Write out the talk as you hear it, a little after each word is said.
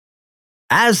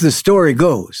As the story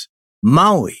goes,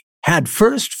 Maui had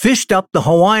first fished up the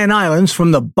Hawaiian Islands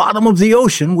from the bottom of the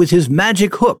ocean with his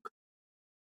magic hook.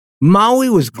 Maui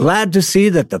was glad to see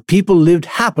that the people lived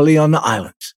happily on the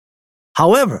islands.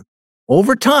 However,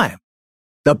 over time,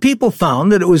 the people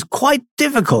found that it was quite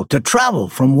difficult to travel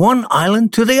from one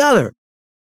island to the other.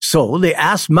 So they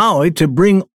asked Maui to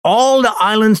bring all the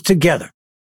islands together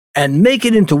and make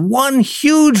it into one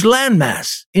huge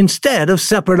landmass instead of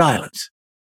separate islands.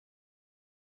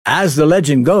 As the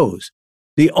legend goes,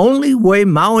 the only way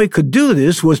Maui could do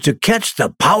this was to catch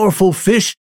the powerful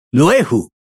fish luehu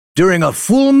during a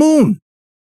full moon.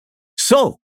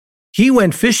 So, he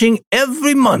went fishing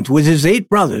every month with his 8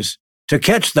 brothers to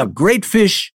catch the great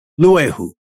fish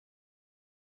luehu.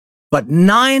 But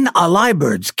 9 alai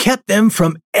birds kept them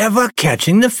from ever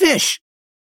catching the fish.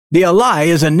 The alai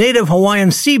is a native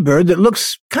Hawaiian seabird that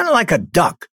looks kind of like a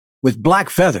duck with black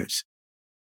feathers.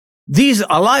 These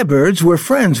alai birds were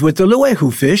friends with the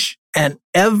luehu fish, and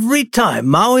every time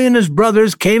Maui and his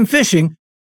brothers came fishing,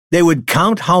 they would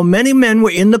count how many men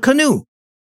were in the canoe.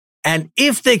 And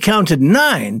if they counted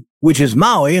 9, which is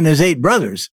Maui and his 8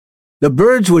 brothers, the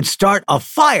birds would start a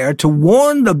fire to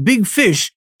warn the big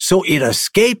fish so it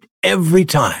escaped every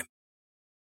time.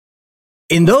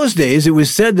 In those days, it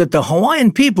was said that the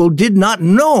Hawaiian people did not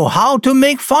know how to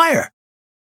make fire,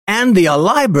 and the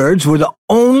alai birds were the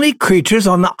only creatures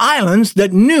on the islands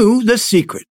that knew the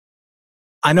secret.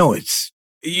 I know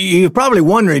you're probably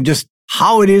wondering just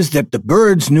how it is that the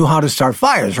birds knew how to start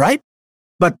fires, right?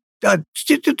 But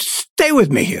stay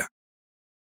with me here.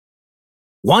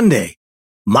 One day,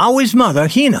 Maui's mother,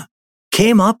 Hina,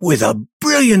 came up with a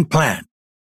brilliant plan.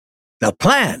 The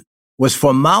plan was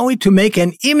for Maui to make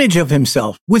an image of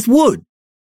himself with wood,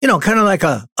 kind of like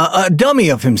a dummy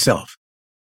of himself,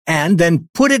 and then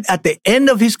put it at the end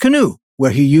of his canoe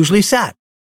where he usually sat.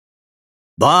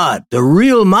 But the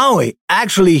real Maui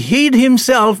actually hid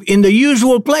himself in the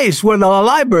usual place where the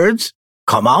alai birds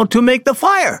come out to make the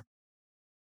fire.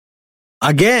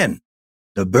 Again,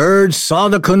 the birds saw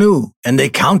the canoe and they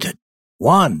counted.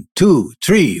 1, 2,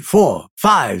 3, 4,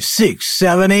 5, 6,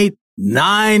 7, 8,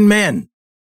 9 men.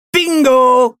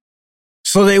 Bingo!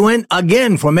 So they went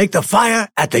again for make the fire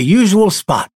at the usual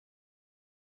spot.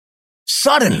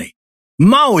 Suddenly,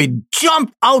 Maui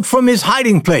jumped out from his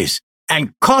hiding place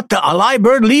and caught the alai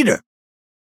bird leader.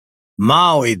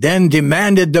 Maui then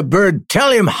demanded the bird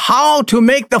tell him how to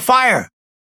make the fire.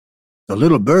 The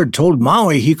little bird told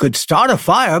Maui he could start a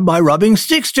fire by rubbing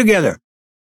sticks together,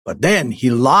 but then he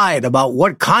lied about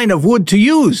what kind of wood to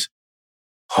use.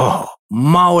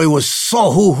 Maui was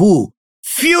so hoo-hoo,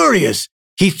 furious,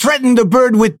 he threatened the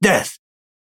bird with death.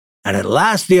 And at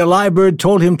last the alai bird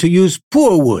told him to use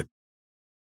pua wood.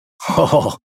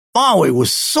 Maui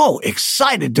was so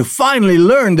excited to finally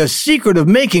learn the secret of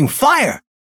making fire.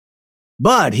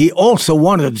 But he also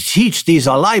wanted to teach these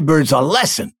alai birds a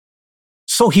lesson.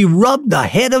 So he rubbed the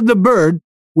head of the bird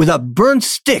with a burnt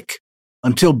stick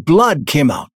until blood came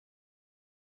out.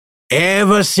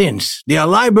 Ever since, the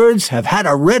alai birds have had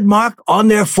a red mark on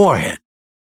their forehead.